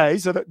 5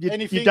 days,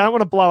 you don't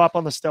want to blow up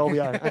on the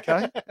Stelvio,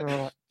 okay? All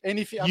right.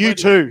 Anything, you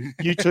too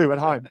at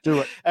home.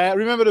 Do it.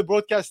 Remember, the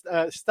broadcast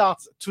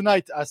starts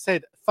tonight. I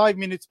said 5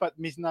 minutes past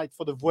midnight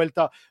for the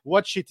Vuelta.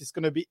 Watch it. It's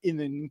going to be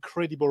an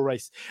incredible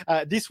race.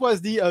 This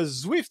was the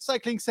Zwift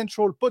Cycling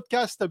Central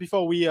podcast.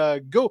 Before we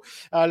go,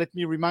 let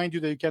me remind you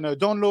that you can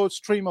download,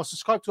 stream, or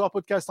subscribe to our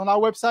podcast on our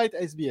website,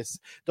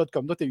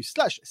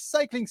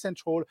 sbs.com.au/cycling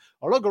central,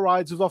 or log a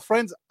rides with our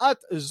friends at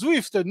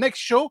Zwift. Next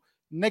show,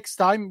 next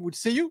time. We'll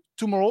see you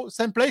tomorrow,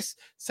 same place,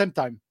 same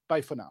time.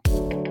 Bye for now.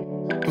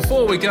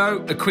 Before we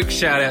go, a quick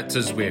shout out to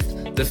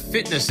Zwift, the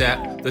fitness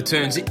app that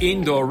turns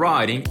indoor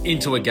riding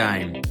into a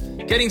game.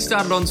 Getting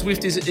started on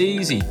Zwift is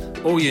easy.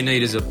 All you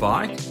need is a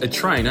bike, a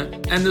trainer,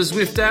 and the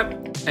Zwift app,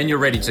 and you're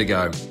ready to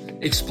go.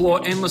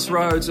 Explore endless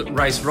roads,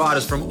 race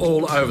riders from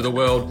all over the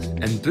world,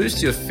 and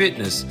boost your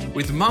fitness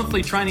with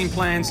monthly training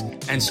plans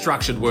and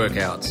structured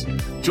workouts.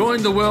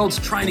 Join the world's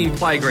training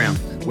playground,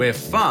 where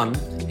fun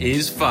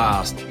is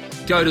fast.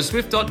 Go to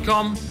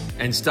Zwift.com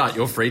and start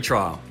your free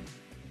trial.